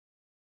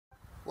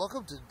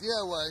Welcome to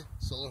DIY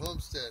Solar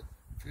Homestead.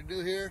 If you're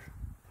new here,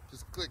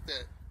 just click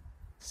that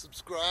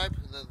subscribe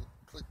and then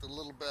click the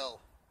little bell.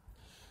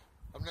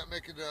 I'm not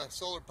making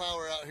solar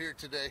power out here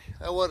today.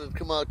 I wanted to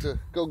come out to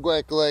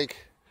Goguak Lake.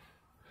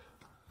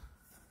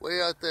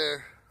 Way out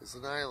there is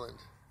an island.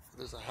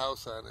 There's a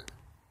house on it.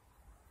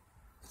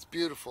 It's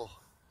beautiful.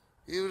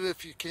 Even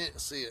if you can't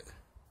see it,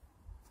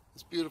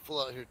 it's beautiful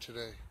out here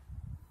today.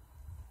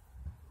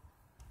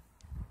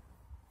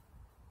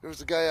 There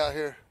was a guy out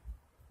here.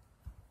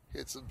 He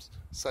had some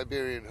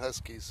Siberian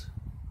Huskies.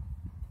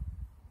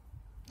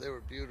 They were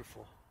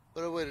beautiful.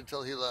 But I waited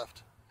until he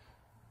left.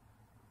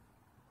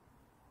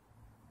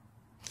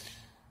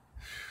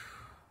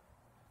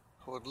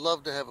 I would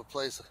love to have a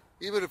place,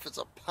 even if it's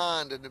a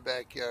pond in the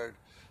backyard,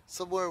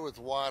 somewhere with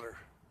water.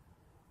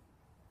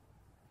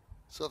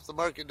 So if the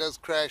market does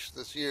crash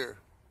this year,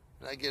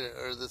 and I get it,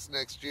 or this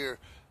next year,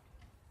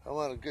 I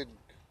want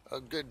a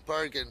good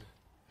bargain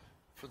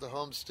for the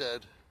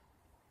homestead.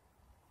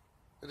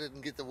 I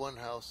didn't get the one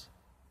house.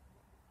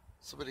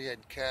 Somebody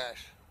had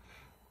cash.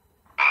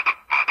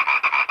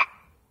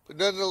 But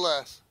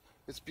nonetheless,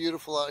 it's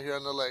beautiful out here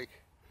on the lake.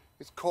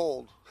 It's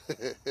cold,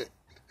 but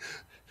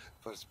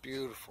it's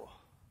beautiful.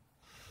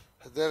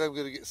 And then I'm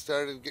going to get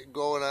started, get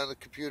going on the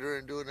computer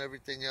and doing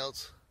everything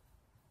else.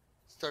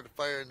 Start a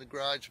fire in the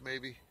garage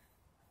maybe.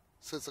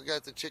 Since I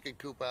got the chicken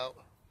coop out,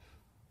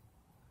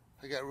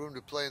 I got room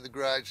to play in the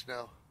garage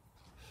now.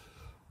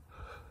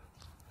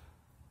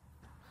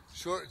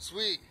 Short and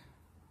sweet.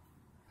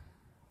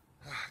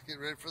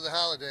 Getting ready for the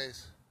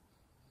holidays.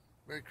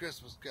 Merry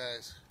Christmas,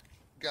 guys.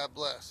 God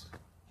bless.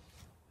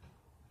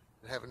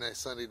 And have a nice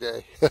sunny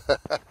day.